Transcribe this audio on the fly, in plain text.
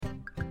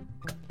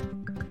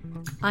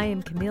I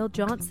am Camille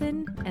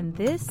Johnson, and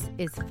this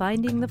is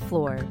Finding the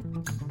Floor.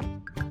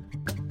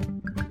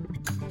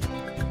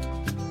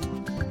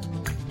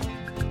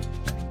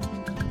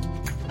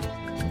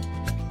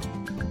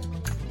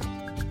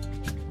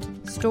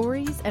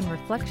 Stories and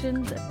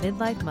reflections of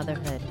midlife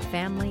motherhood,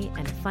 family,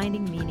 and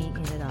finding meaning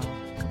in it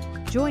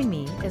all. Join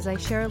me as I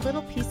share a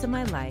little piece of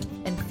my life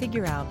and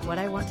figure out what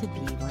I want to be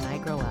when I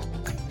grow up.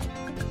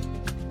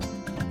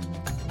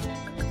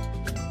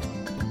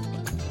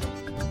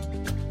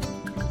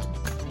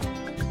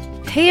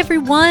 Hey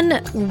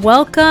everyone,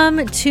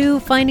 welcome to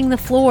Finding the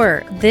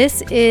Floor.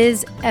 This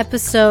is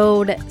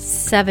episode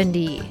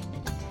 70.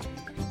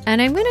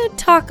 And I'm going to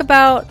talk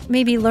about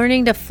maybe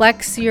learning to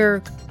flex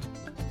your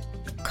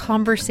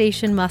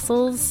conversation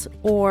muscles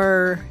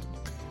or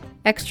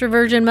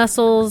extroversion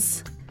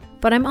muscles.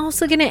 But I'm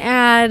also going to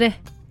add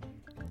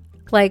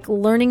like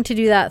learning to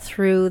do that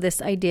through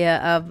this idea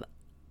of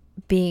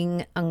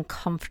being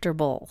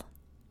uncomfortable.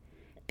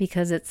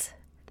 Because it's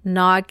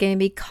not going to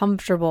be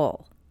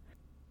comfortable.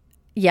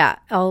 Yeah,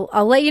 I'll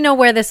let you know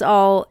where this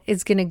all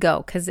is going to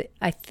go because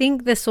I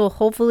think this will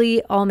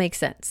hopefully all make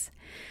sense.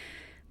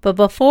 But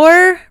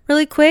before,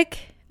 really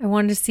quick, I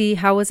wanted to see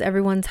how was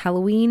everyone's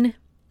Halloween.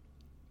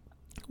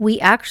 We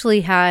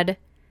actually had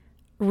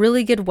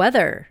really good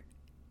weather.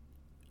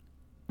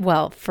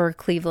 Well, for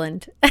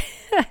Cleveland.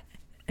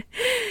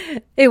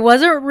 It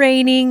wasn't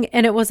raining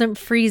and it wasn't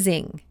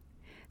freezing.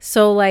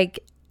 So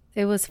like,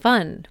 it was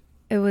fun.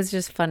 It was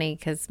just funny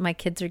because my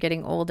kids are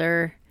getting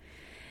older.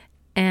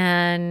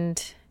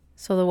 And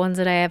so the ones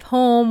that I have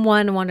home,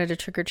 one wanted to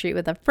trick or treat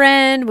with a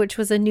friend, which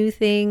was a new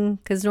thing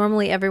because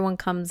normally everyone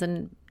comes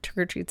and trick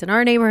or treats in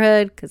our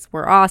neighborhood because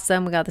we're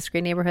awesome. We got this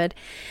great neighborhood.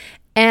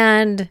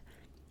 And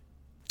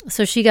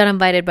so she got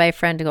invited by a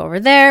friend to go over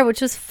there,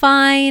 which was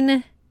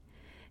fine.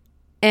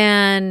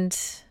 And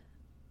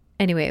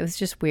anyway, it was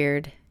just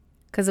weird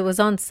because it was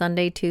on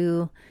Sunday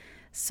too.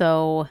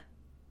 So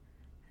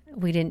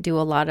we didn't do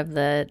a lot of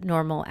the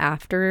normal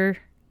after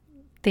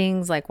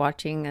things like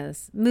watching a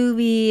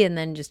movie and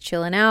then just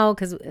chilling out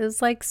because it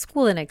was like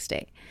school the next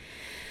day.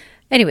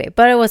 Anyway,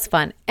 but it was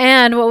fun.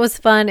 And what was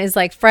fun is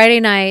like Friday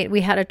night, we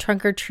had a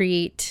trunk or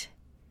treat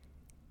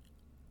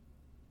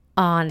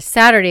on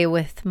Saturday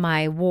with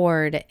my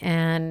ward,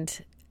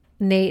 and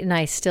Nate and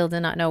I still did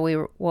not know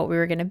what we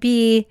were going to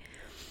be.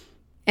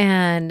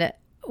 And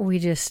we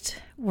just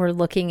were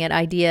looking at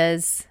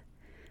ideas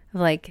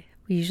of like,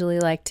 we usually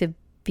like to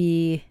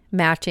be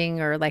matching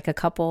or like a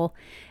couple.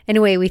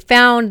 Anyway, we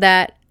found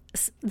that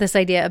this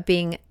idea of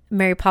being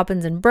Mary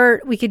Poppins and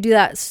Bert, we could do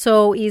that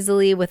so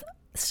easily with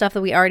stuff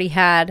that we already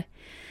had.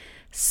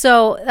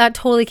 So that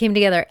totally came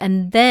together.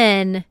 And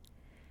then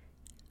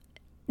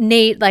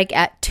Nate, like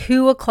at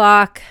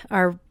 2:00,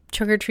 our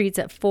trick or treats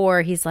at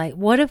 4, he's like,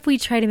 what if we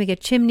try to make a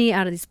chimney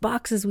out of these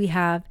boxes we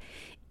have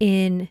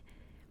in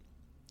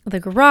the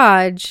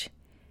garage?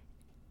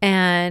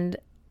 And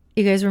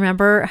you guys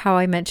remember how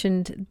I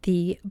mentioned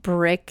the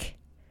brick,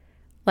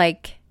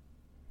 like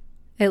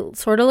it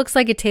sort of looks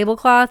like a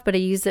tablecloth, but I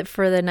used it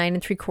for the 9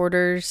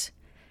 3/4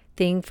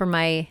 thing for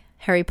my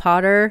Harry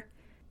Potter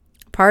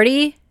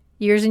party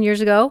years and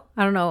years ago.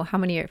 I don't know how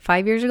many years,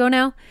 5 years ago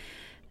now.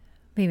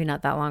 Maybe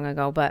not that long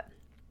ago, but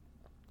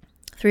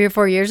 3 or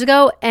 4 years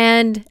ago.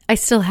 And I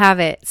still have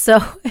it.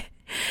 So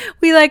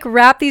we like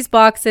wrap these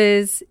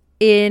boxes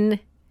in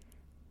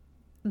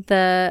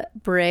the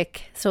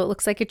brick so it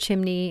looks like a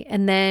chimney,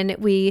 and then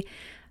we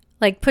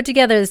like put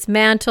together this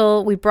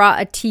mantle. We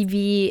brought a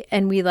TV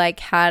and we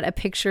like had a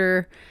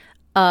picture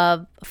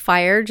of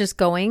fire just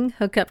going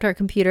hooked up to our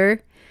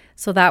computer.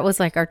 So that was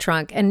like our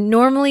trunk. And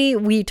normally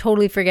we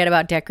totally forget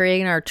about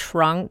decorating our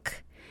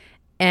trunk,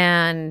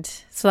 and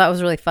so that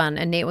was really fun.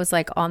 And Nate was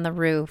like on the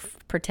roof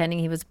pretending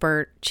he was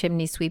Bert,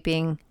 chimney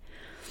sweeping.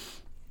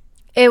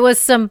 It was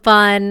some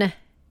fun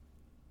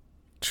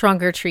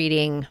trunk or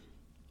treating.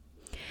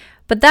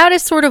 But that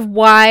is sort of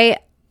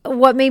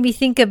what made me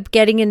think of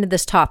getting into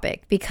this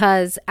topic,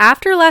 because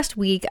after last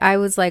week, I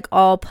was like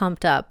all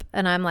pumped up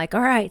and I'm like,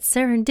 all right,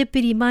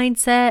 serendipity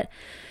mindset,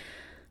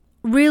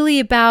 really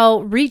about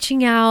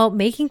reaching out,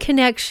 making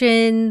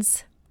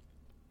connections,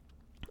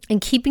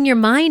 and keeping your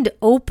mind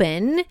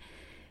open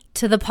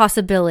to the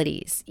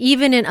possibilities,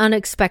 even in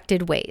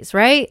unexpected ways,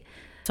 right?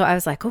 So I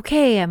was like,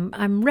 okay,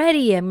 I'm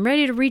ready. I'm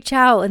ready to reach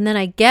out. And then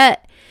I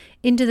get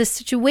into the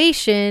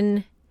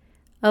situation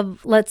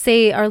of, let's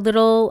say, our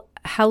little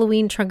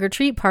Halloween trunk or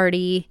treat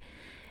party,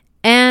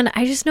 and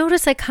I just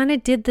noticed I kind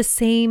of did the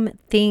same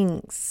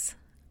things.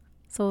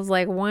 So I was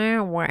like,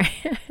 wah, wah.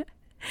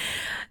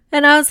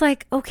 And I was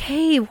like,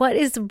 okay, what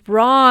is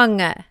wrong?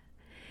 And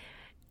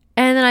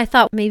then I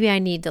thought maybe I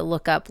need to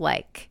look up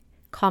like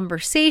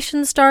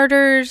conversation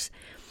starters.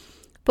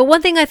 But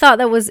one thing I thought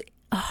that was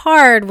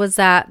hard was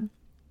that,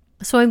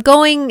 so I'm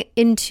going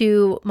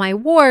into my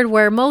ward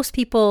where most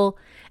people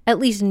at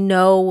least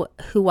know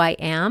who I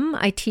am.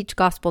 I teach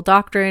gospel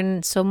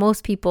doctrine, so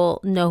most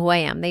people know who I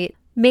am. They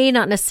may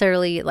not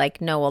necessarily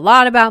like know a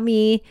lot about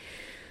me.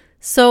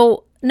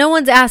 So no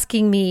one's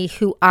asking me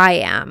who I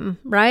am,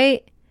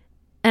 right?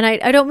 And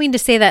I don't mean to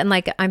say that in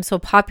like I'm so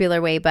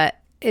popular way, but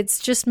it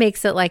just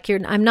makes it like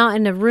I'm not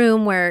in a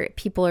room where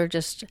people are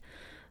just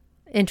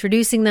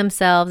introducing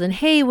themselves and,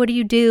 hey, what do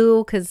you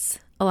do? Because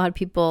a lot of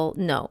people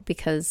know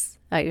because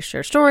I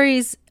share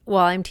stories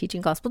while I'm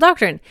teaching gospel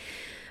doctrine.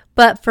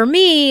 But for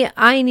me,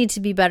 I need to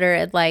be better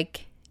at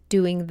like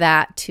doing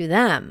that to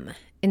them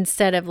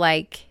instead of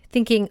like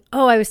thinking,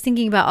 oh, I was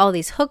thinking about all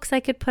these hooks I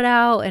could put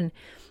out and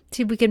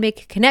see if we could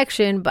make a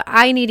connection. But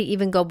I need to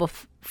even go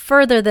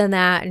further than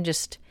that and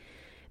just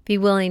be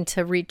willing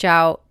to reach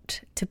out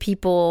to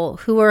people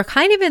who are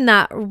kind of in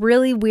that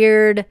really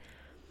weird,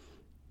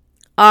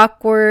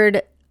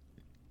 awkward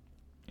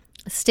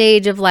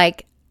stage of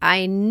like,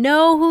 I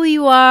know who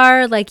you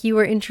are, like you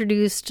were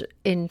introduced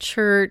in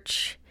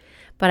church,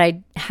 but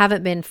I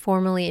haven't been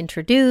formally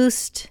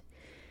introduced.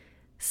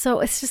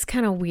 So it's just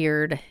kind of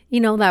weird,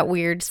 that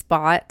weird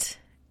spot.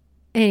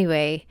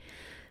 Anyway,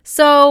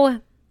 so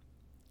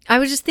I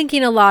was just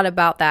thinking a lot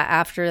about that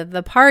after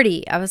the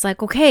party. I was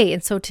like, okay.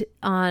 And so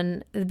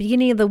on the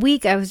beginning of the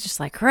week, I was just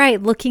like, all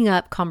right, looking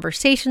up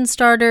conversation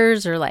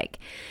starters or like,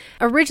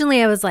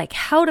 originally I was like,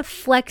 how to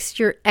flex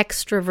your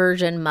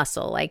extroversion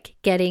muscle, like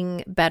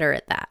getting better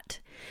at that.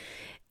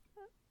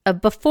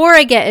 Before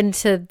I get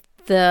into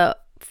the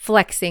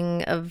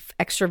flexing of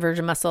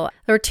extroversion muscle,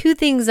 there were two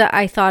things that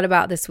I thought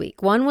about this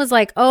week. One was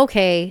like,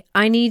 okay,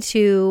 I need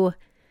to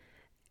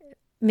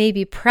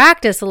maybe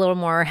practice a little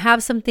more,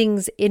 have some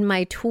things in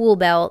my tool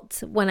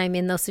belt when I'm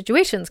in those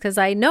situations, because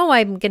I know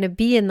I'm going to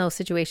be in those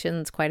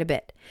situations quite a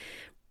bit.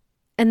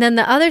 And then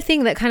the other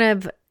thing that kind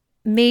of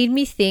made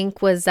me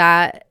think was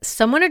that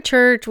someone at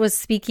church was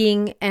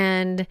speaking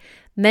and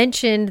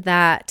mentioned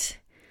that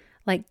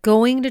like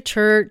going to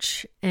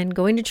church and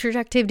going to church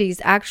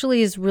activities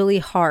actually is really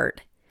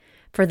hard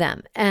for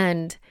them.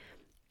 And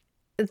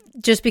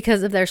just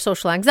because of their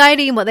social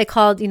anxiety and what they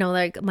called,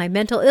 like my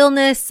mental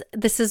illness,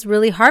 this is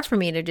really hard for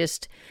me to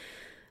just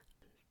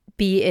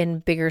be in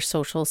bigger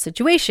social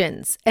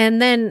situations. And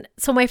then,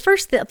 so my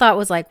first thought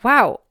was like,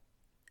 wow,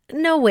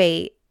 no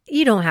way,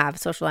 you don't have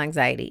social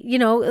anxiety.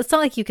 It's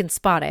not like you can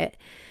spot it.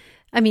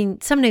 I mean,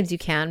 sometimes you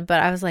can,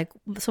 but I was like,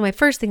 so my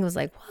first thing was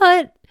like,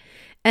 what?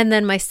 And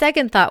then my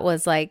second thought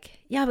was like,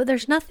 yeah, but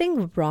there's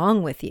nothing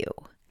wrong with you.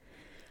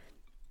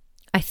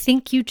 I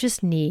think you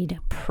just need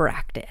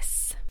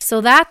practice. So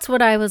that's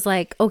what I was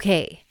like,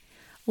 okay,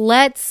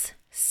 let's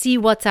see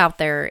what's out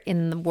there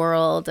in the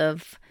world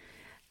of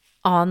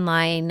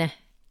online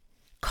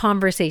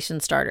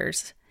conversation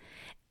starters.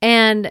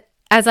 And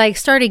as I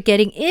started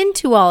getting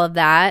into all of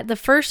that, the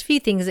first few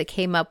things that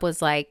came up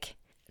was like,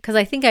 because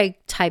I think I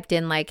typed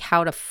in like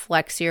how to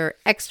flex your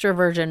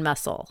extroversion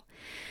muscle.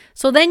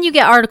 So then you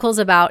get articles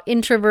about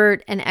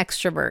introvert and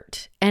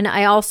extrovert. And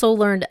I also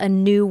learned a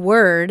new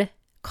word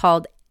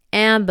called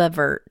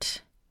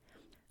ambivert,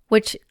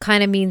 which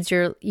kind of means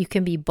you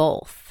can be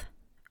both.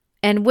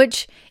 And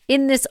which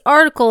in this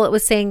article, it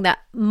was saying that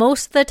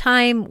most of the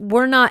time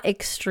we're not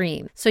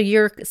extreme. So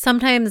you're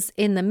sometimes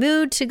in the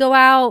mood to go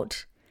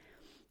out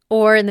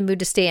or in the mood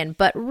to stay in.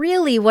 But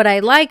really what I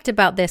liked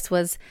about this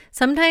was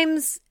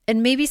sometimes,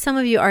 and maybe some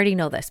of you already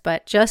know this,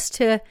 but just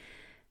to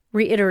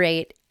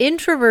reiterate,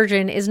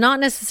 introversion is not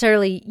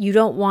necessarily you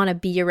don't want to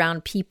be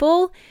around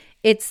people.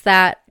 It's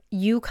that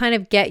you kind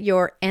of get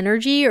your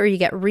energy or you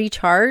get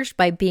recharged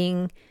by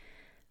being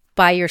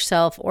by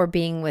yourself or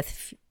being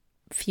with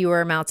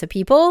fewer amounts of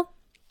people.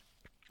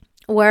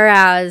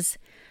 Whereas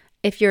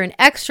if you're an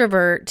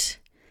extrovert,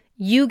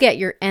 you get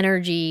your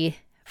energy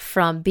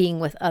from being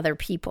with other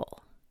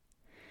people.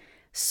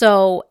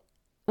 So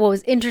what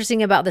was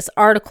interesting about this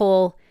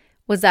article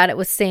was that it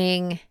was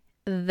saying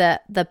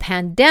that the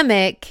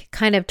pandemic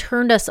kind of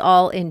turned us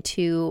all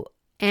into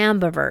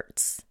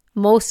ambiverts,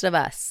 most of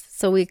us.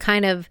 So we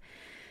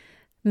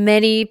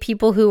many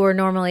people who were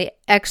normally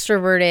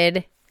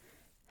extroverted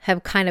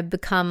have kind of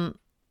become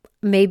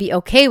maybe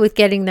okay with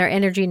getting their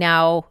energy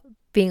now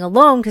being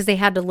alone because they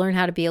had to learn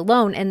how to be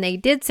alone. And they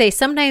did say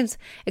sometimes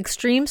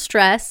extreme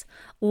stress,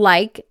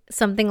 like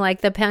something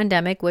like the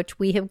pandemic, which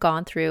we have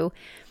gone through,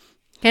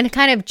 can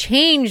kind of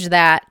change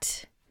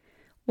that,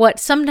 what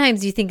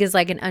sometimes you think is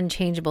like an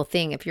unchangeable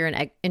thing if you're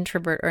an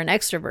introvert or an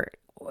extrovert.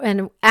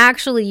 And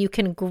actually you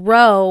can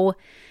grow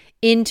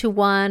into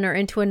one or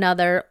into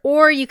another,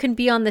 or you can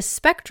be on the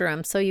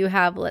spectrum. So you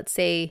have, let's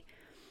say,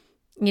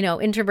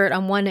 introvert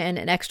on one end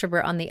and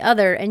extrovert on the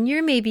other, and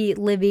you're maybe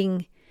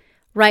living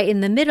right in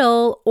the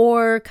middle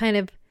or kind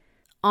of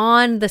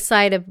on the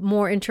side of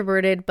more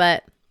introverted,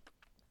 but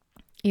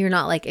you're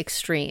not like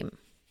extreme.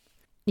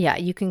 Yeah,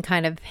 you can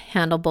kind of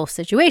handle both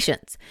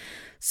situations.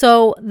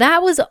 So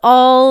that was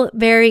all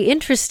very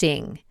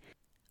interesting,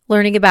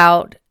 learning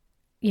about,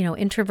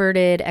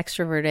 introverted,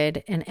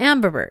 extroverted, and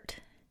ambivert.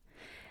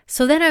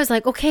 So then I was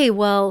like, okay,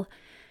 well,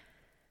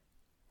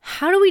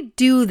 how do we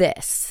do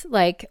this?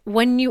 Like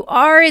when you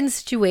are in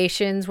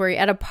situations where you're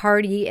at a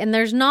party and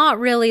there's not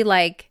really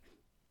like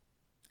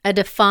a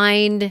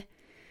defined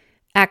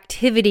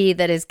activity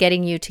that is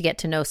getting you to get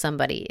to know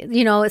somebody.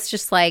 It's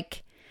just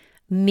like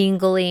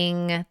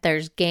mingling,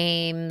 there's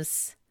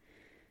games,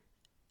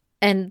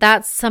 And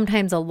that's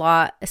sometimes a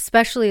lot,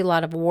 especially a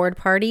lot of ward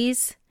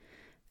parties.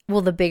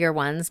 Well, the bigger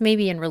ones,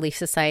 maybe in Relief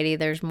Society,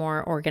 there's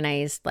more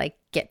organized, like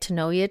get to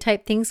know you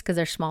type things because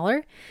they're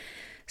smaller.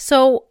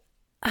 So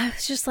I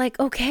was just like,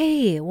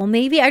 okay, well,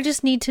 maybe I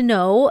just need to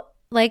know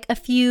like a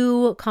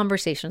few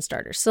conversation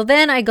starters. So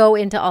then I go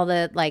into all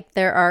the, like,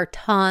 there are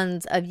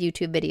tons of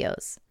YouTube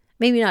videos.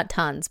 Maybe not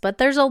tons, but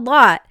there's a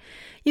lot.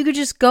 You could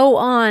just go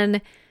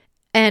on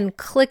and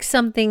click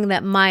something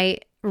that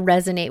might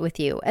resonate with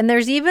you. And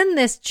there's even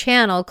this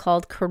channel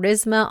called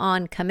Charisma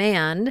on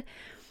Command,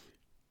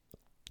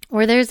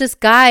 where there's this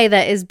guy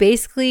that is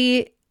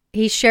basically,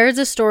 he shares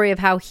a story of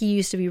how he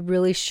used to be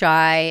really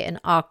shy and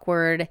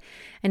awkward.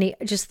 And he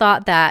just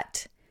thought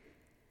that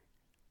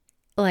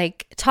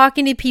like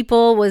talking to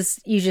people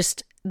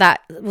that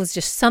was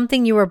just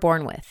something you were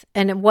born with.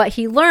 And what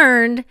he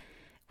learned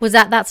was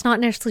that that's not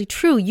necessarily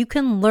true. You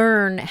can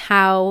learn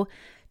how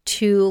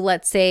to,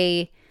 let's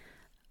say,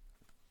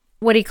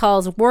 what he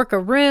calls work a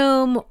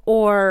room,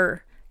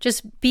 or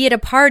just be at a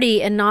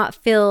party and not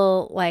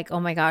feel like,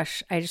 oh my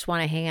gosh, I just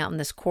want to hang out in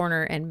this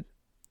corner and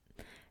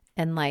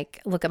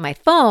like look at my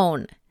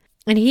phone.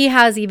 And he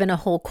has even a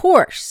whole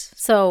course.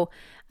 So,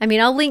 I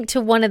mean, I'll link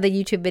to one of the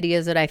YouTube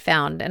videos that I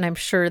found, and I'm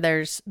sure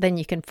then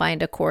you can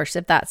find a course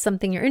if that's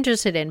something you're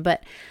interested in.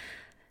 But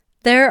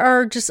there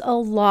are just a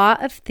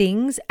lot of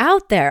things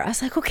out there. I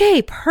was like,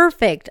 okay,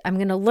 perfect. I'm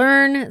going to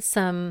learn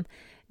some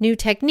new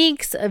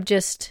techniques of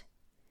just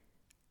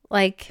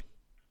like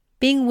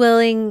being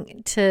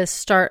willing to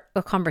start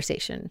a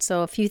conversation.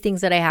 So a few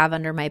things that I have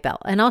under my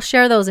belt, and I'll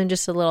share those in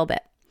just a little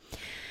bit.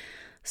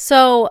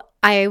 So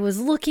I was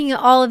looking at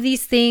all of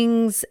these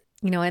things,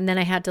 and then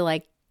I had to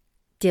like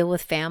deal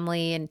with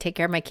family and take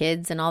care of my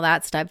kids and all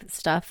that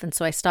stuff. And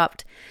so I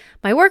stopped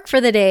my work for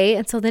the day.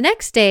 And so the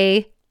next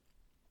day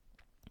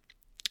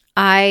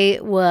I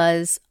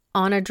was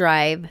on a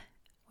drive.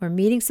 We're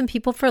meeting some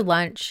people for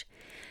lunch,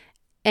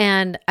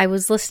 and I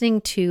was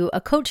listening to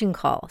a coaching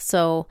call.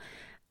 So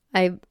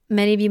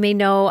many of you may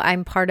know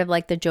I'm part of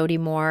like the Jody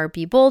Moore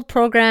Be Bold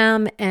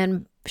program,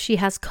 and she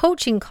has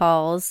coaching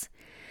calls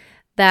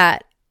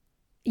that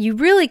you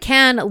really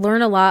can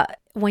learn a lot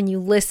when you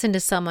listen to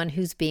someone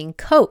who's being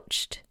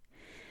coached.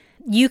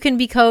 You can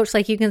be coached,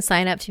 like you can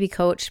sign up to be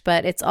coached,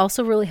 but it's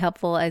also really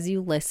helpful as you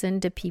listen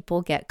to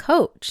people get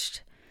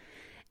coached.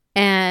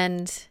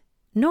 And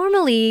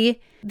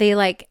normally they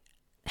like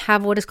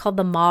have what is called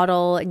the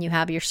model, and you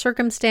have your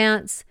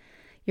circumstance,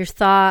 your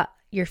thought,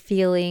 your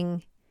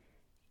feeling,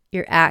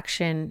 your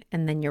action,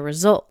 and then your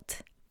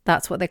result.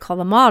 That's what they call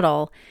the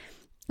model.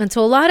 And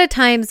so a lot of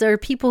times there are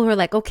people who are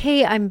like,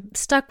 okay, I'm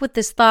stuck with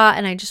this thought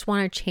and I just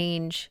want to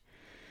change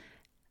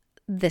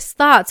this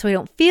thought so I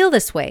don't feel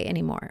this way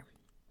anymore.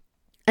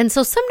 And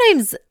so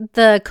sometimes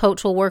the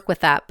coach will work with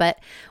that. But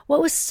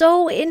what was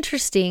so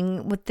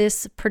interesting with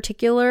this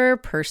particular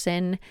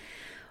person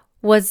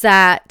was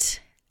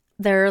that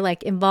they're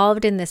like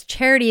involved in this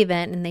charity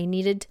event, and they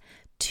needed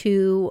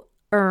to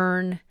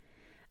earn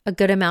a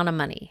good amount of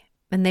money.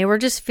 And they were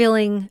just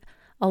feeling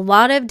a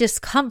lot of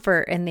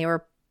discomfort, and they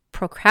were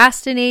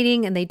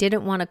procrastinating, and they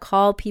didn't want to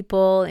call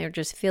people. They were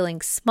just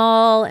feeling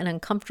small and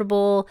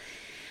uncomfortable.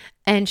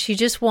 And she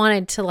just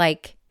wanted to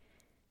like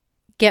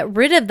get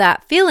rid of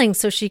that feeling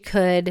so she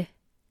could,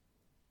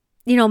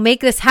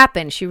 make this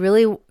happen. She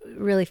really,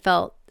 really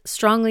felt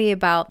strongly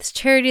about this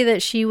charity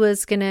that she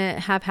was going to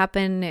have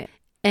happen.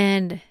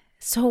 And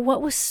so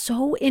what was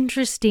so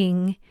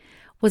interesting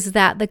was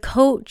that the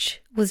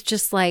coach was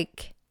just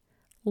like,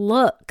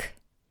 look,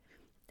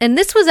 and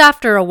this was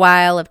after a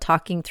while of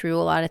talking through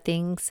a lot of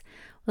things,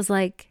 was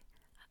like,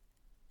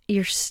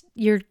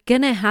 you're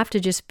going to have to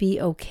just be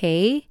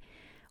okay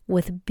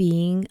with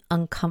being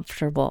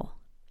uncomfortable,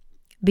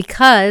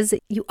 because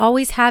you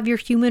always have your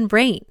human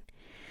brain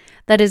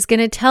that is going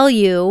to tell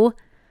you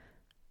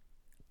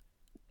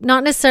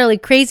not necessarily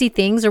crazy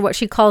things, or what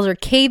she calls her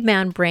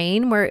caveman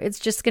brain, where it's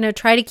just going to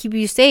try to keep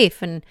you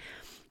safe. And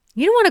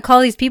you don't want to call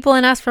these people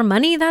and ask for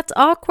money. That's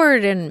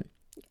awkward. And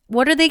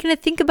what are they going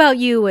to think about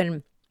you?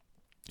 And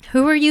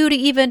who are you to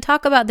even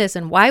talk about this?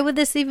 And why would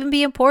this even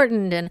be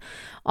important? And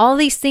all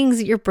these things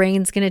that your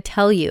brain's going to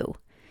tell you.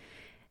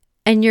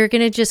 And you're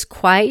going to just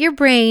quiet your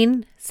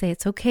brain, say,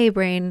 it's okay,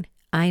 brain.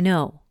 I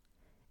know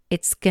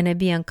it's going to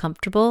be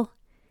uncomfortable,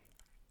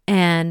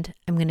 and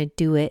I'm going to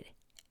do it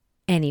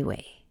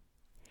anyway.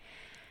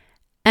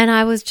 And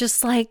I was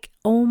just like,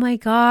 oh my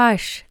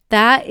gosh,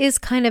 that is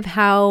kind of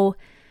how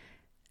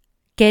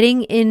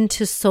getting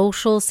into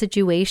social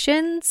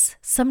situations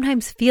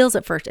sometimes feels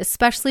at first,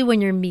 especially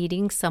when you're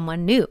meeting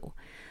someone new.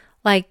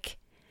 Like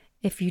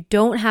if you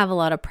don't have a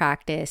lot of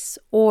practice,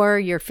 or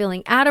you're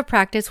feeling out of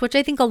practice, which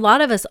I think a lot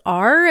of us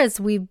are, as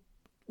we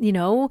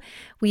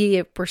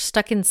were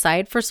stuck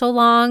inside for so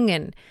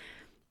long.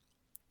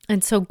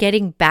 And so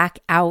getting back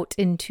out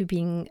into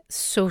being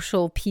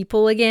social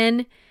people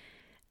again,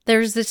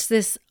 there's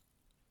this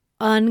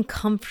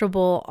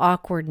uncomfortable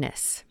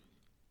awkwardness.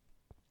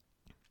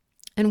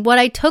 And what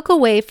I took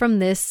away from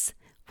this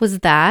was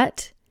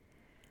that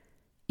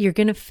you're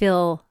going to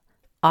feel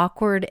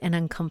awkward and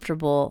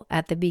uncomfortable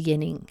at the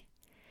beginning.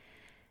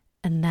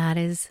 And that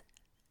is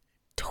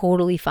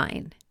totally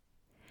fine.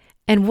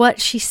 And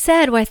what she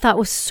said, what I thought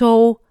was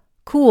so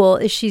cool,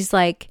 is she's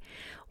like,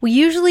 we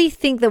usually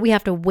think that we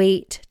have to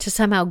wait to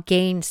somehow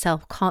gain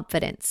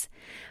self-confidence.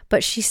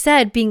 But she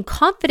said being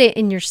confident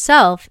in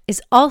yourself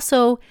is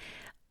also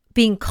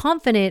being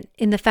confident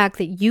in the fact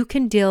that you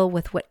can deal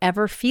with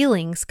whatever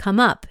feelings come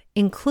up,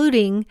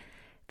 including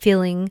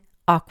feeling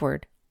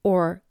awkward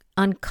or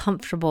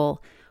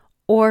uncomfortable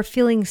or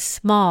feeling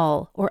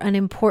small or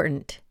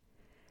unimportant.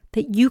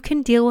 That you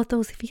can deal with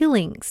those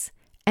feelings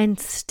and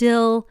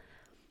still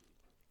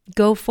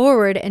go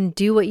forward and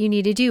do what you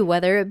need to do,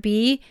 whether it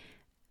be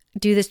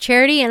do this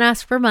charity and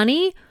ask for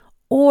money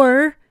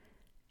or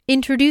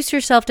introduce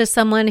yourself to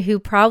someone who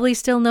probably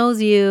still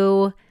knows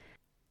you,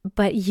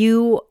 but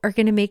you are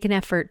going to make an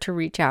effort to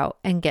reach out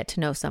and get to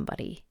know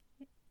somebody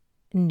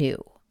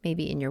new,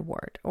 maybe in your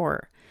ward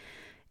or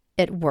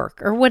at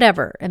work or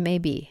whatever it may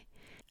be.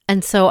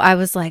 And so I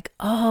was like,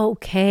 oh,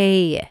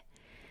 okay.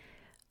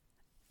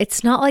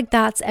 It's not like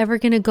that's ever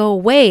going to go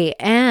away.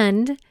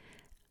 And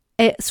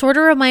it sort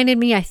of reminded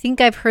me, I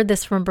think I've heard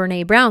this from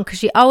Brene Brown, because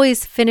she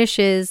always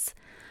finishes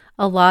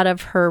a lot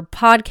of her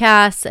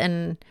podcasts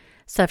and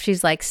stuff.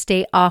 She's like,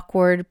 stay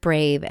awkward,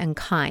 brave, and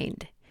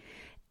kind.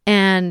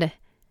 And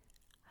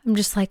I'm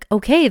just like,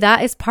 okay,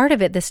 that is part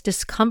of it. This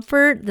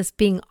discomfort, this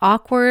being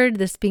awkward,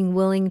 this being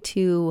willing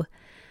to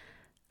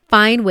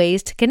find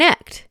ways to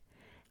connect.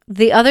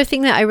 The other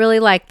thing that I really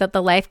like that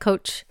the life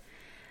coach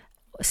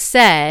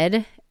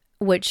said,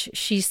 which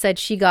she said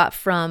she got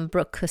from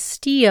Brooke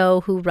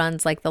Castillo, who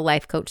runs like the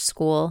life coach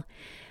school.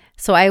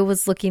 So I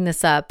was looking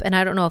this up, and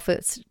I don't know if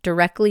it's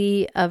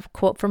directly a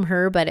quote from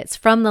her, but it's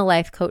from the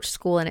life coach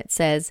school. And it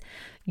says,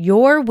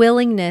 your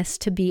willingness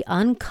to be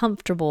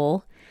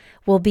uncomfortable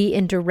will be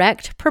in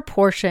direct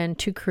proportion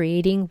to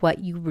creating what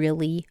you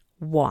really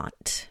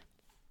want.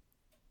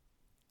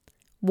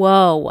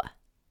 Whoa.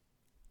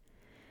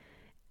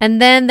 And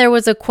then there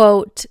was a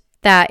quote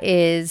that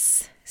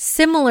is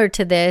similar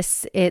to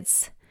this.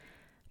 It's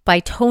by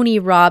Tony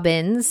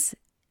Robbins,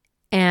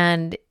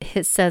 and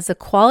it says, the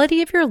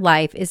quality of your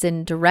life is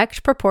in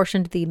direct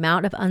proportion to the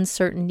amount of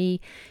uncertainty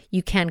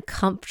you can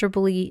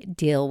comfortably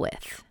deal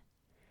with.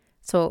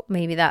 So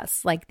maybe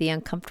that's like the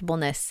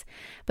uncomfortableness.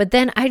 But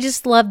then I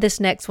just love this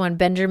next one,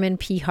 Benjamin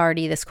P.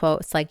 Hardy, this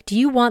quote. It's like, do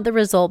you want the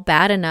result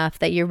bad enough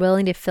that you're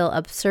willing to feel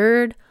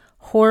absurd,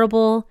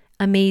 horrible,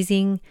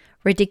 amazing,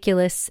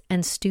 ridiculous,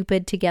 and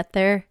stupid to get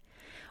there?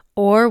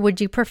 Or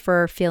would you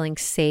prefer feeling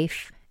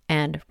safe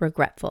and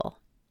regretful?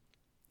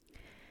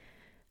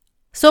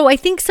 So I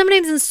think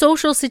sometimes in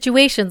social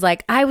situations,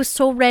 like I was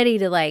so ready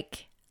to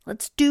like,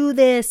 let's do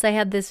this. I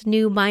had this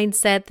new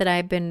mindset that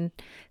I've been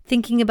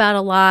thinking about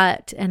a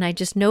lot. And I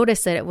just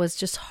noticed that it was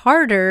just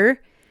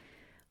harder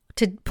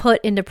to put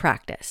into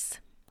practice.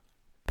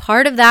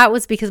 Part of that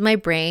was because my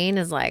brain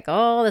is like,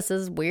 oh, this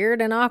is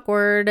weird and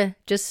awkward.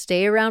 Just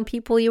stay around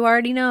people you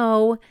already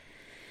know.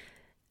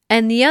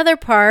 And the other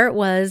part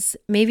was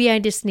maybe I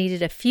just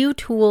needed a few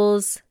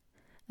tools,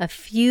 a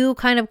few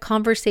kind of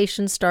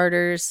conversation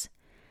starters,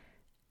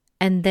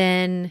 and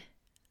then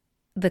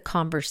the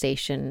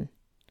conversation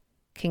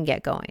can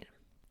get going.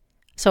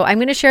 So I'm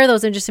going to share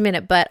those in just a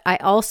minute, but I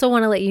also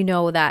want to let you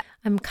know that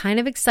I'm kind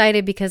of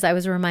excited because I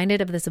was reminded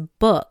of this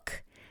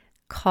book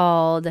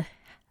called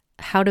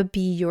How to Be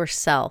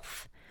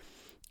Yourself.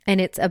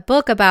 And it's a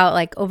book about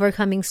like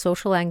overcoming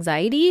social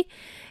anxiety.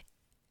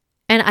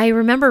 And I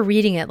remember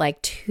reading it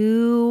like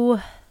 3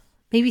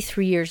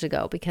 years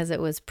ago because it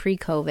was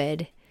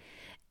pre-COVID.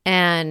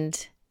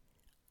 And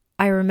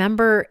I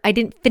remember I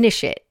didn't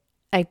finish it.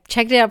 I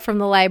checked it out from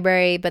the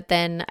library, but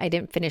then I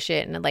didn't finish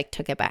it and I like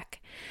took it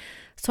back.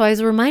 So I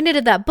was reminded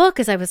of that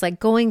book as I was like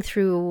going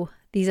through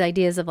these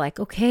ideas of like,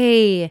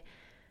 okay,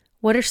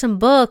 what are some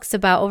books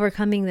about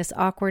overcoming this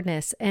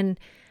awkwardness? And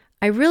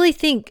I really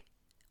think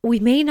we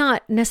may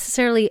not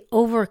necessarily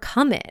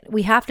overcome it.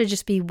 We have to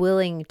just be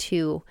willing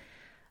to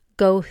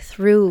go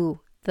through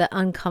the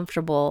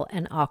uncomfortable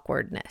and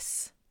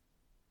awkwardness.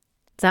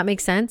 Does that make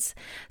sense?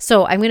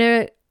 So I'm going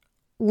to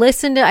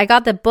I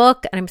got the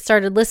book and I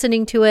started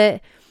listening to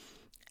it,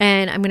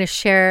 and I'm going to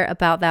share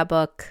about that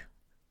book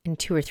in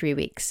 2 or 3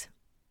 weeks.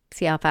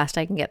 See how fast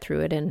I can get through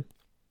it. And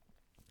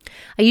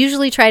I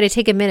usually try to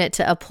take a minute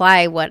to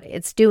apply what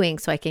it's doing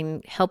so I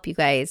can help you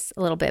guys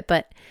a little bit,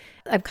 but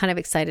I'm kind of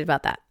excited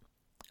about that.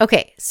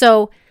 Okay,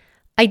 so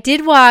I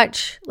did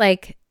watch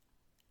like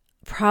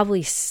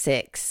probably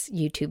 6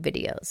 YouTube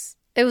videos.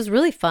 It was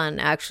really fun,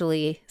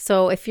 actually.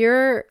 So if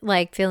you're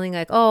like feeling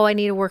like, oh, I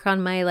need to work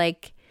on my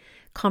like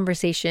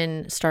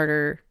conversation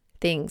starter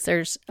things,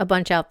 there's a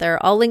bunch out there.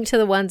 I'll link to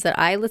the ones that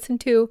I listen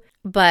to,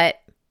 but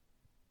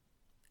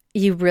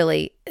you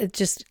really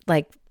just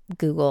like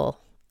Google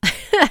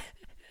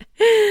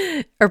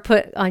or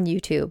put on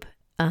YouTube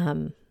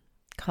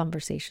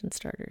conversation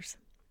starters.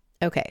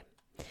 Okay.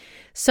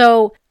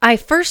 So I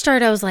first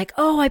started, I was like,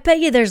 oh, I bet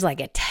you there's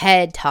like a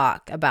TED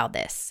talk about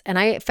this. And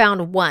I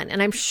found one,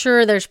 and I'm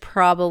sure there's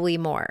probably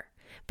more,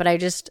 but I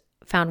just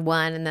found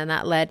one. And then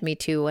that led me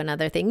to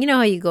another thing. You know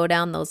how you go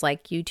down those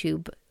like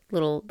YouTube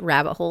little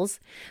rabbit holes,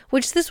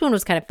 which this one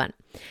was kind of fun.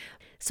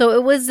 So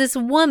it was this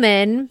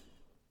woman,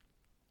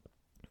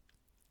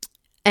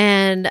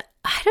 and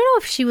I don't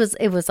know if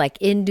it was like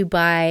in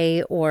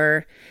Dubai,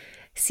 or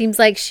seems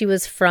like she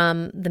was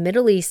from the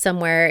Middle East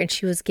somewhere, and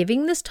she was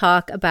giving this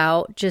talk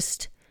about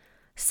just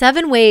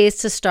 7 ways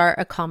to start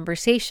a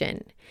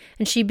conversation.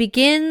 And she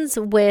begins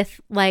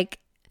with like,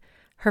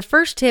 her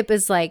first tip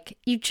is like,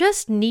 you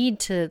just need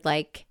to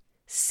like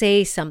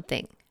say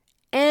something,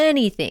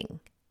 anything.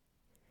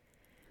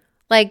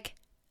 Like,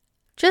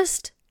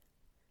 just,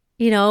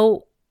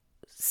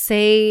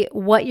 say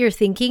what you're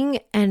thinking.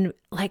 And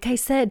like I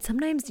said,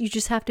 sometimes you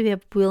just have to be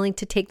willing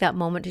to take that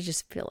moment to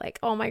just feel like,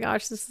 oh my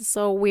gosh, this is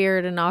so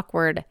weird and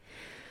awkward.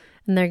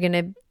 And they're going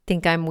to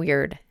think I'm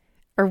weird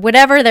or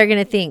whatever they're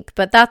going to think,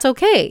 but that's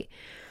okay.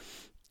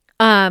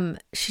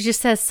 She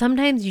just says,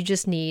 sometimes you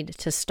just need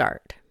to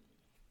start.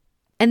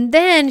 And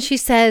then she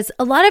says,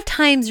 a lot of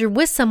times you're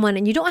with someone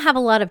and you don't have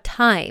a lot of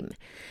time.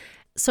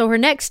 So her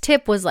next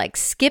tip was like,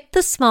 skip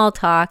the small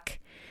talk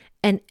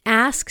and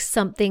ask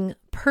something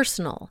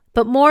personal,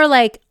 but more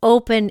like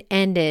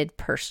open-ended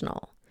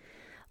personal.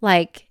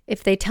 Like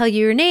if they tell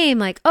you your name,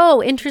 like,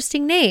 oh,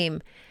 interesting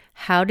name.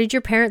 How did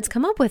your parents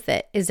come up with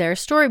it? Is there a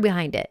story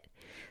behind it?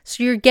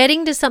 So you're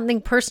getting to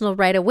something personal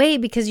right away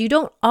because you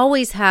don't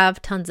always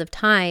have tons of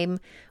time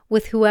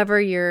with whoever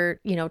you're,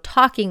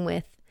 talking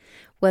with,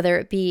 whether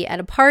it be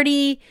at a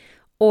party,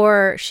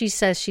 or she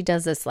says she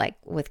does this like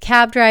with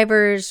cab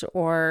drivers,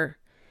 or,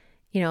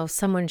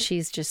 someone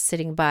she's just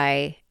sitting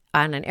by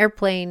on an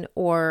airplane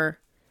or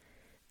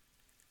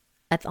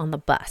on the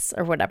bus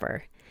or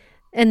whatever.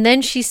 And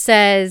then she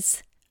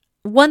says,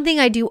 one thing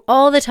I do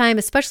all the time,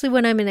 especially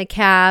when I'm in a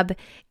cab,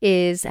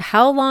 is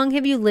how long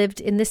have you lived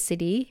in the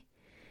city?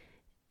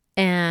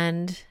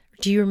 And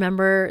do you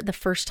remember the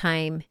first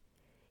time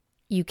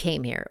you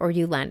came here or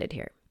you landed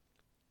here?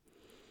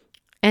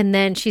 And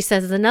then she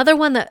says another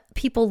one that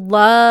people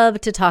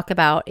love to talk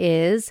about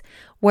is,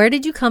 where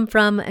did you come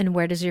from and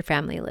where does your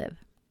family live?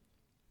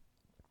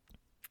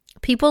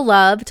 People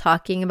love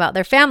talking about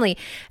their family.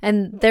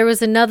 And there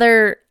was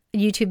another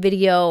YouTube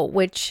video,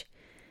 which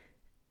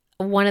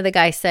one of the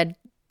guys said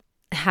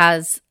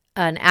has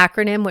an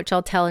acronym, which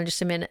I'll tell in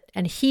just a minute.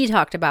 And he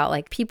talked about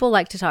like, people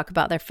like to talk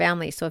about their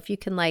family. So if you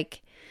can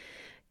like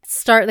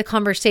start the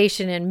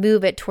conversation and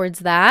move it towards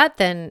that,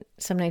 then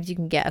sometimes you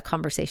can get a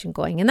conversation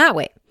going in that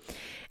way.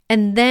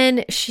 And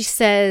then she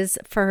says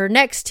for her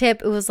next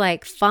tip, it was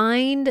like,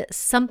 find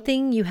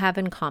something you have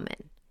in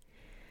common.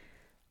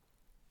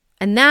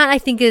 And that I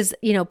think is,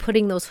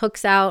 putting those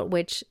hooks out,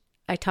 which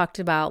I talked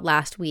about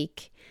last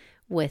week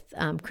with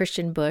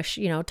Christian Bush,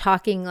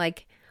 talking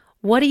like,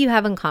 what do you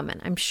have in common?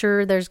 I'm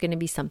sure there's going to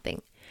be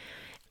something.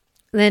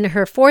 Then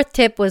her 4th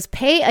tip was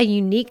pay a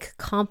unique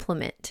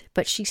compliment.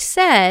 But she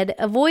said,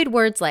 avoid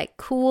words like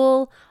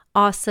cool,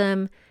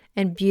 awesome,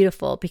 and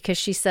beautiful, because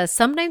she says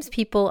sometimes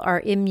people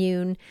are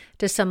immune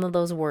to some of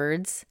those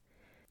words,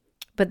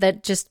 but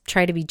that just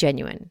try to be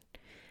genuine.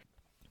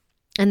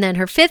 And then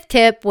her 5th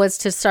tip was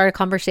to start a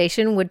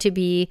conversation would to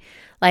be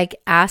like,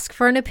 ask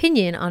for an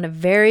opinion on a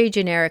very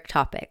generic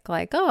topic.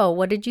 Like, oh,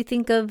 what did you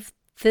think of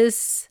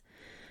this,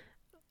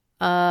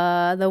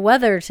 the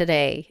weather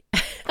today?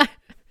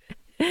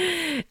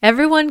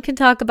 Everyone can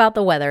talk about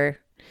the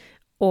weather,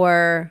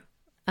 or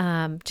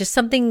just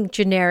something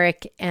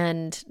generic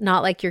and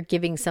not like you're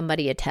giving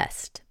somebody a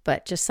test,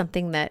 but just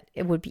something that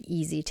it would be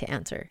easy to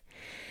answer.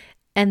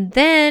 And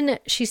then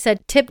she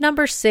said tip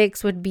number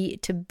 6 would be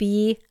to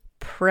be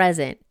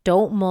present.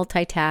 Don't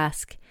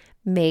multitask,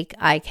 make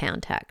eye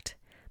contact,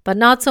 but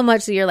not so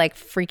much that you're like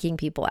freaking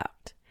people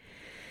out.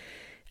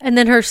 And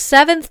then her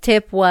 7th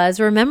tip was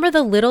remember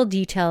the little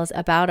details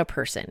about a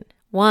person.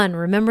 1,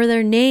 remember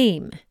their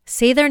name.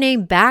 Say their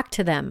name back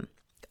to them.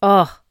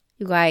 Oh,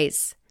 you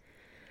guys,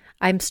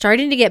 I'm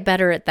starting to get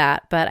better at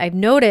that, but I've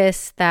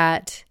noticed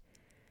that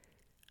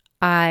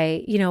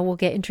I, will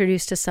get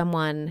introduced to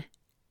someone,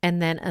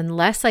 and then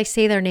unless I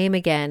say their name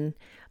again,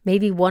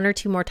 maybe 1 or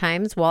 2 more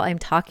times while I'm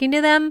talking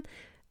to them,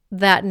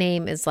 that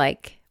name is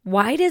like,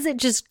 why does it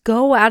just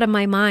go out of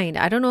my mind?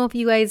 I don't know if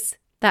you guys,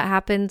 that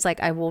happens. Like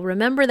I will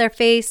remember their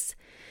face,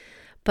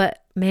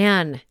 but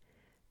man,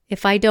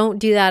 if I don't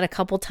do that a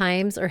couple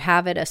times or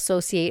have it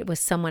associate with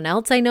someone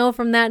else I know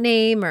from that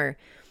name, or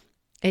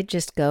it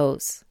just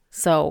goes.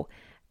 So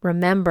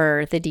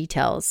remember the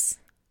details.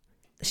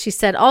 She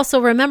said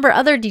also remember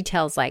other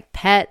details like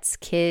pets,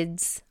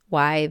 kids,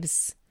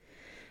 wives.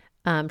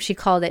 She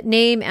called it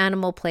name,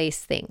 animal,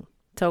 place, thing.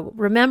 So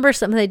remember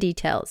some of the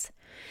details.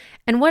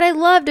 And what I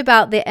loved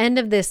about the end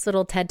of this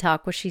little TED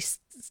Talk was she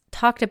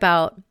talked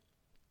about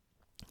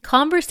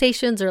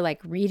conversations are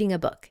like reading a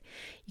book.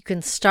 You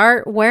can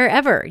start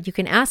wherever. You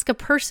can ask a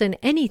person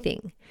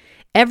anything.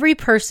 Every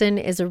person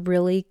is a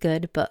really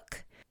good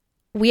book.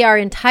 We are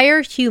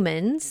entire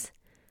humans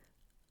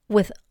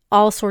with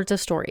all sorts of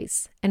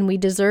stories, and we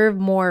deserve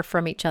more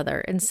from each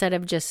other instead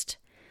of just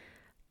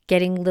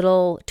getting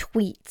little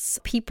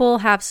tweets. People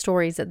have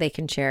stories that they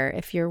can share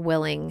if you're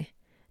willing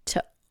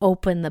to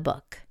open the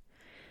book.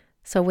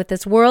 So with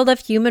this world of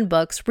human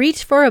books,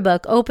 reach for a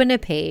book, open a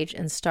page,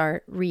 and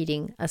start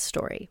reading a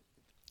story.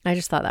 I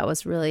just thought that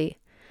was really,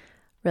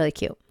 really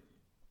cute.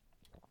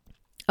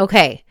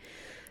 Okay,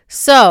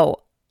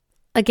 so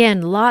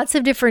again, lots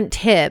of different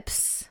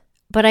tips,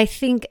 but I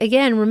think,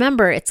 again,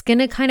 remember, it's going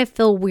to kind of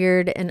feel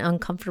weird and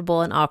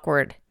uncomfortable and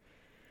awkward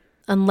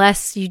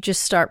unless you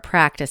just start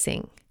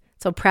practicing.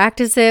 So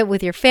practice it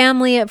with your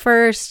family at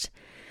first.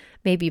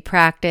 Maybe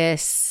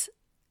practice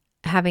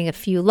having a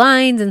few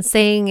lines and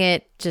saying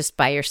it just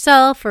by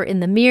yourself or in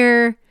the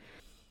mirror.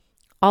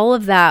 All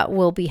of that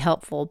will be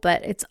helpful,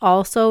 but it's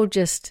also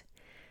just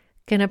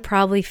going to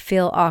probably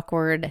feel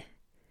awkward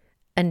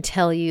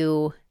until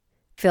you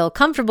feel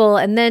comfortable,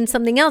 and then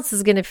something else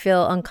is going to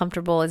feel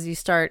uncomfortable as you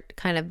start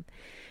kind of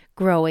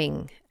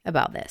growing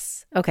about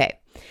this. Okay,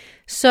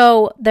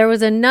 so there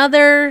was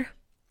another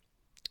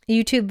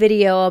YouTube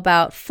video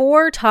about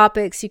 4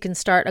 topics you can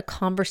start a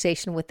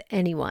conversation with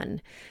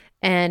anyone,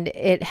 and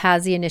it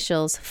has the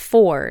initials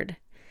FORD,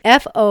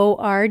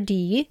 FORD.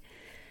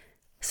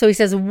 So he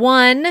says,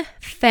 1,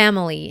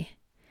 family.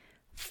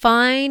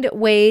 Find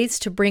ways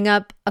to bring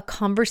up a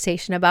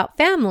conversation about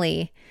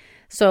family.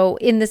 So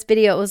in this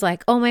video, it was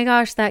like, oh my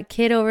gosh, that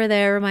kid over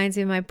there reminds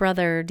me of my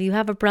brother. Do you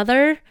have a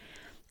brother?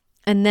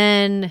 And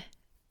then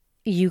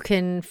you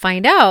can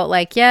find out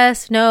like,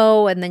 yes,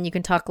 no. And then you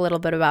can talk a little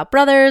bit about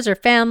brothers or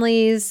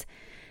families.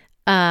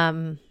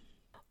 What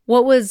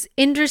was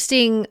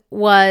interesting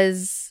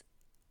was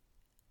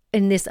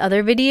in this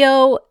other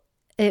video,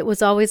 it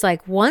was always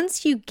like,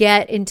 once you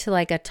get into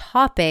like a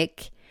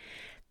topic,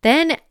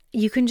 then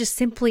you can just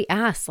simply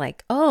ask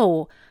like,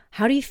 oh,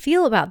 how do you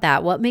feel about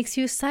that? What makes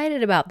you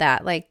excited about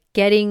that? Like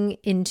getting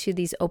into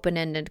these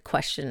open-ended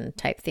question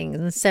type things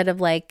instead of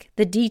like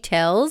the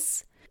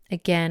details.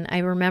 Again, I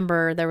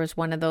remember there was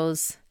one of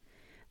those,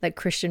 like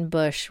Christian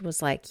Bush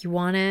was like, you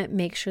want to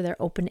make sure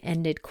they're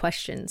open-ended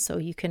questions so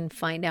you can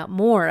find out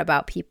more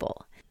about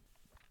people.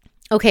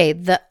 Okay,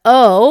 the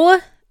O.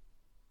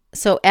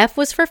 So F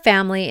was for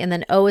family and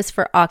then O is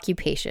for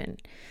occupation.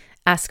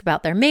 Ask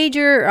about their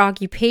major or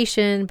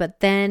occupation,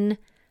 but then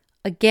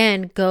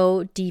again,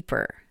 go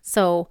deeper.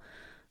 So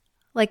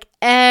like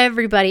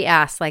everybody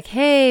asks like,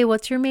 hey,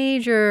 what's your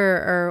major?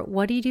 Or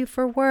what do you do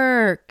for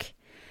work?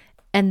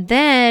 And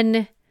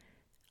then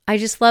I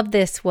just love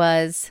this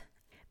was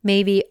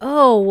maybe,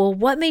 oh, well,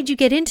 what made you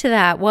get into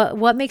that?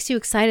 What makes you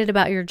excited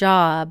about your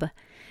job?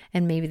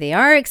 And maybe they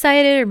are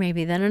excited or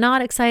maybe they're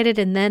not excited.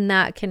 And then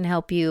that can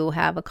help you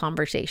have a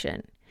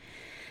conversation.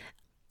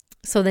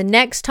 So the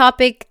next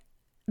topic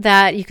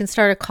that you can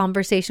start a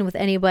conversation with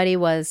anybody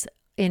was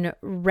in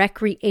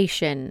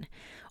recreation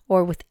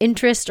or with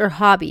interest or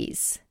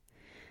hobbies.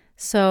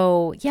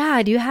 So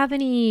yeah, do you have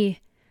any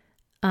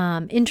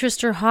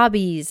interest or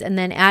hobbies? And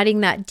then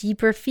adding that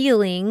deeper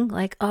feeling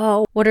like,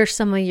 oh, what are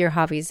some of your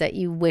hobbies that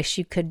you wish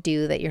you could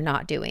do that you're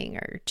not doing,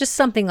 or just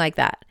something like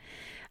that.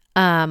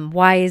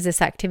 Why is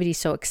this activity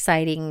so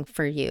exciting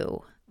for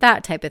you?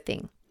 That type of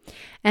thing.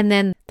 And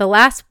then the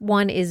last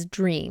one is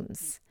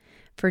dreams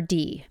for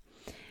D.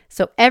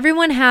 So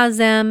everyone has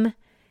them.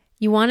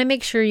 You want to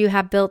make sure you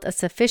have built a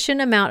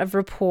sufficient amount of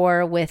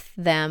rapport with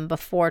them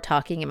before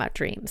talking about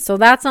dreams. So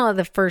that's not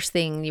the first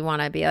thing you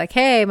want to be like,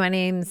 hey, my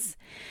name's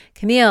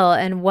Camille,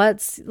 and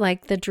what's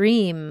like the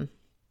dream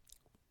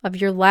of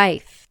your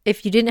life?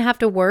 If you didn't have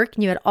to work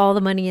and you had all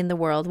the money in the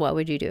world, what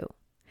would you do?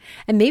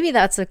 And maybe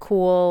that's a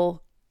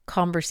cool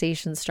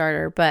conversation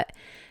starter, but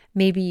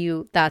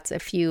maybe that's a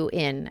few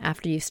in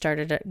after you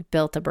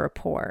built a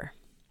rapport.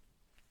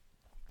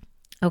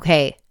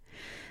 Okay.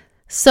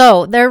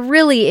 So there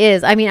really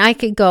is, I mean, I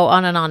could go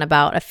on and on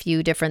about a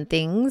few different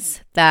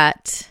things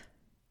that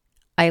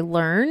I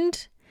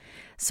learned.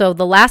 So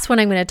the last one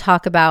I'm going to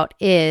talk about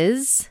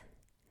is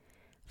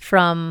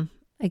from,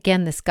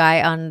 again, this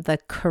guy on the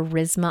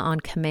Charisma on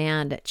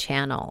Command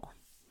channel.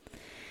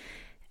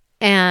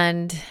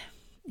 And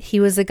he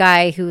was a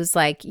guy who was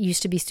like,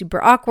 used to be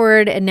super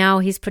awkward. And now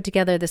he's put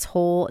together this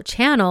whole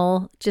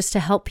channel just to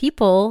help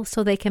people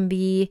so they can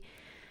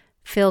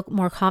feel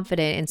more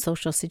confident in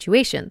social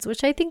situations,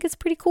 which I think is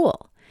pretty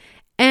cool.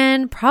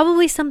 And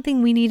probably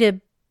something we need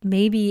to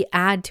maybe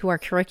add to our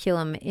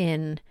curriculum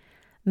in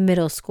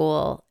middle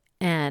school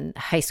and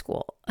high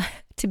school,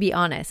 to be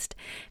honest.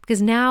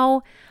 Because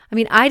now, I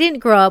mean, I didn't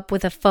grow up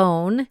with a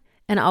phone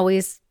and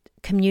always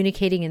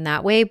communicating in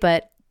that way,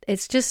 but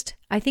it's just,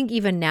 I think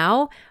even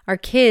now, our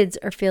kids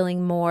are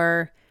feeling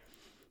more,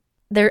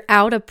 they're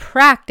out of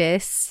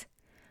practice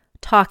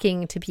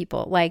talking to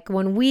people. Like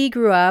when we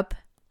grew up,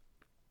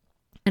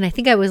 and I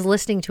think I was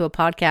listening to a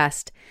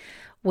podcast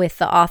with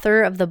the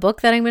author of the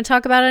book that I'm going to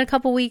talk about in a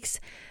couple weeks.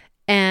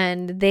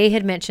 And they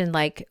had mentioned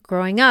like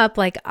growing up,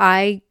 like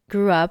I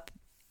grew up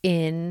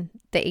in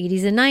the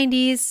 80s and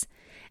 90s.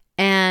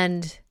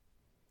 And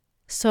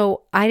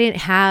so I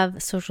didn't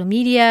have social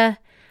media.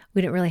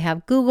 We didn't really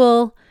have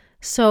Google.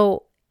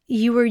 So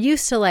you were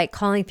used to like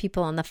calling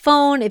people on the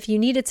phone. If you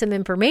needed some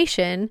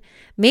information,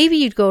 maybe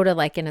you'd go to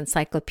like an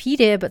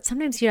encyclopedia, but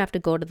sometimes you'd have to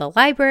go to the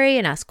library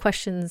and ask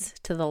questions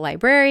to the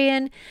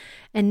librarian.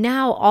 And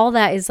now all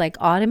that is like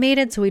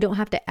automated, so we don't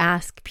have to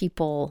ask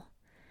people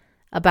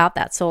about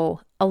that. So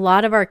a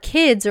lot of our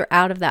kids are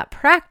out of that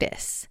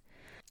practice.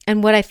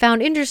 And what I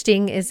found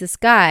interesting is this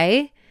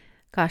guy,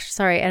 gosh,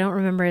 sorry, I don't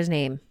remember his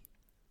name.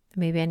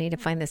 Maybe I need to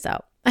find this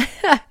out.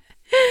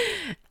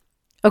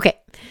 Okay.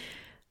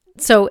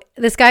 So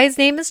this guy's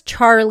name is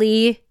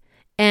Charlie,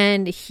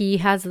 and he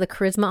has the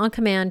Charisma on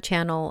Command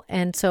channel.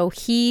 And so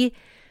he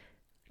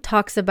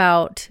talks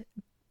about,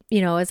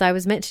 as I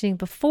was mentioning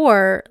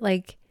before,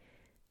 like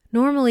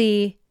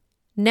normally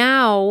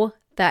now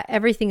that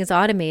everything is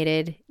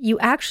automated, you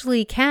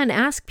actually can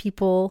ask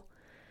people,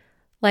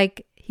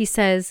 like he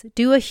says,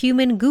 do a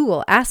human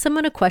Google. Ask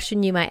someone a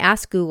question you might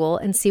ask Google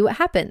and see what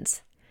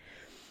happens.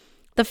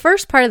 The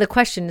first part of the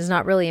question is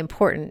not really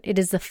important. It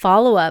is the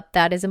follow-up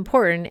that is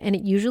important, and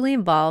it usually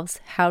involves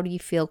how do you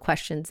feel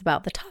questions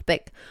about the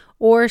topic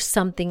or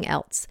something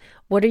else.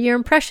 What are your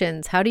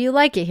impressions? How do you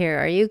like it here?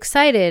 Are you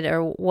excited?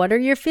 Or what are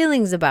your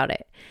feelings about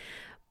it?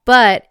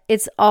 But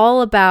it's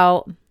all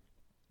about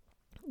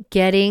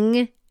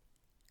getting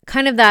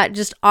kind of that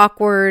just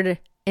awkward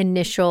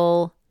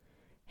initial,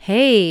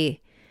 hey,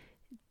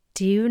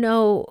 do you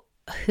know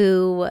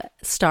who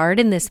starred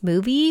in this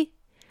movie?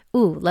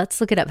 Ooh, let's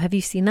look it up. Have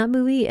you seen that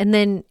movie? And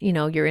then,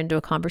 you're into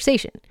a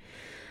conversation.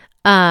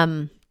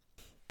 The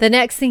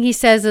next thing he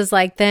says is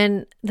like,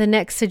 then the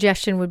next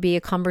suggestion would be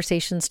a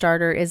conversation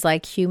starter is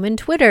like human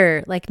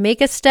Twitter, like make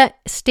a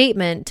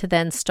statement to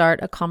then start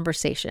a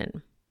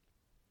conversation.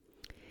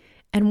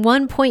 And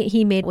one point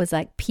he made was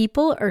like,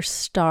 people are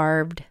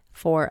starved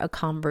for a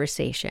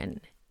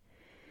conversation.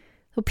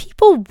 So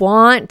people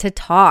want to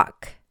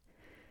talk.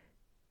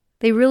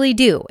 They really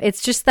do.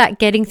 It's just that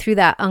getting through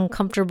that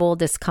uncomfortable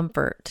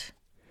discomfort.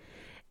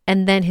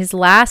 And then his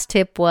last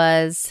tip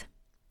was,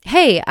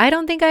 hey, I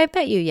don't think I've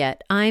met you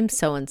yet. I'm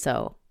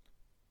so-and-so.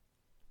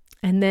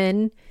 And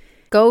then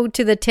go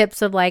to the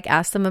tips of like,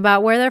 ask them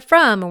about where they're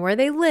from and where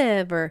they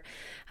live or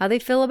how they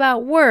feel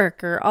about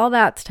work or all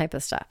that type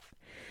of stuff.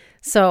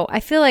 So I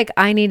feel like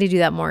I need to do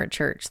that more at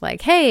church.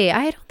 Like, hey,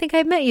 I don't think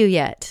I've met you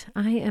yet.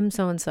 I am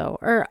so-and-so.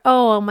 Or,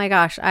 oh my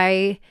gosh,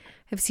 I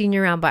have seen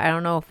you around, but I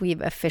don't know if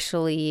we've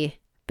officially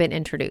been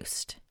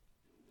introduced.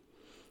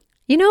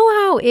 You know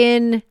how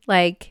in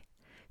like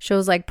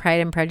shows like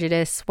Pride and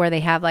Prejudice where they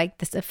have like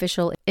this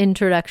official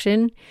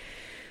introduction?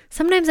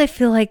 Sometimes I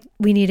feel like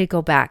we need to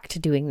go back to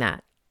doing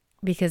that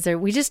because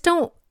we just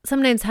don't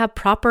sometimes have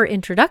proper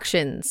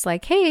introductions.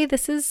 Like, hey,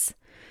 this is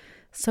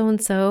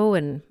so-and-so,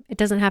 and it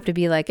doesn't have to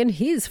be like, and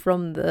he's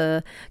from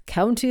the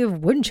county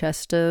of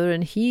Winchester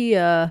and he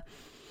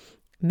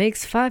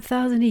makes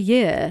 $5,000 a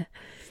year.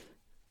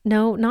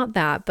 No, not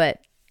that, but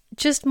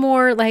just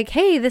more like,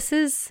 hey, this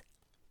is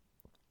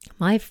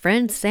my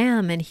friend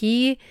Sam and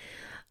he,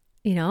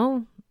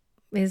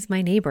 is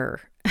my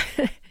neighbor.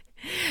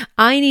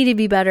 I need to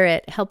be better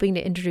at helping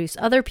to introduce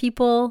other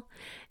people.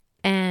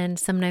 And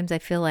sometimes I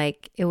feel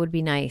like it would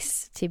be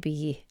nice to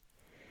be,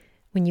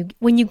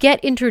 when you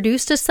get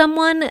introduced to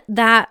someone,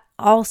 that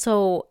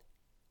also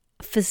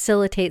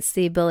facilitates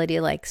the ability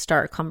to like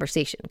start a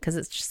conversation, because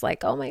it's just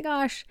like, oh my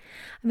gosh,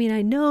 I mean,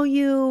 I know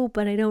you,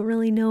 but I don't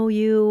really know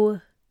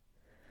you.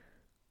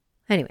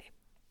 Anyway,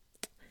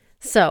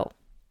 so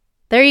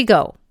there you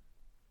go.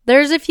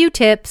 There's a few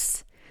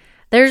tips.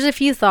 There's a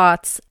few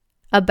thoughts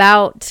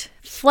about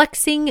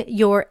flexing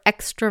your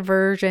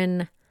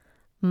extroversion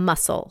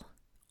muscle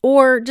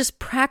or just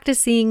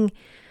practicing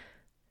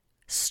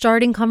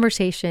starting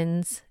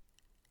conversations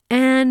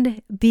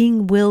and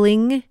being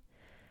willing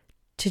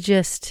to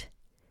just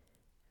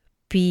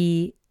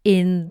be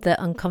in the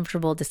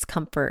uncomfortable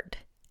discomfort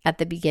at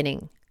the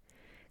beginning,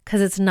 because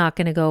it's not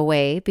going to go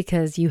away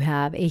because you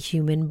have a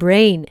human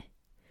brain.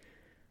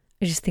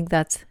 I just think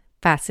that's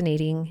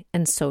fascinating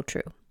and so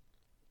true.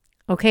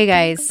 Okay,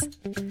 guys,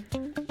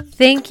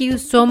 thank you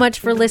so much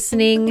for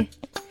listening.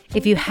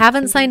 If you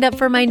haven't signed up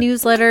for my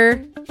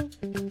newsletter,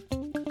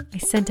 I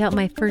sent out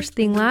my first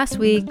thing last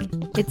week.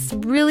 It's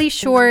really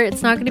short.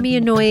 It's not going to be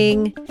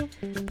annoying,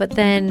 but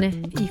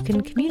then you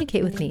can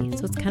communicate with me.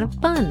 So it's kind of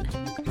fun.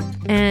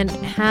 And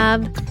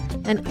have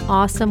an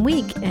awesome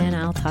week. And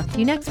I'll talk to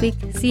you next week.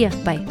 See ya.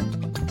 Bye.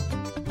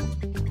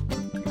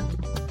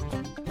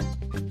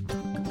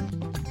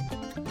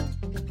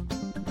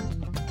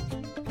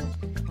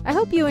 I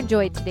hope you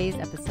enjoyed today's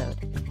episode.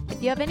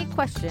 If you have any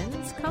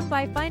questions, come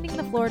by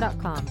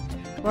findingthefloor.com,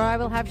 where I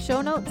will have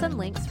show notes and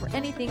links for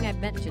anything I've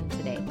mentioned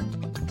today.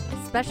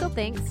 Special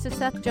thanks to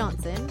Seth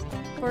Johnson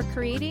for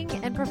creating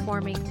and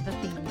performing the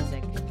theme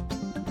music.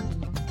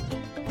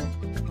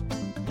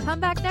 Come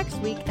back next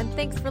week, and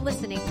thanks for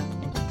listening.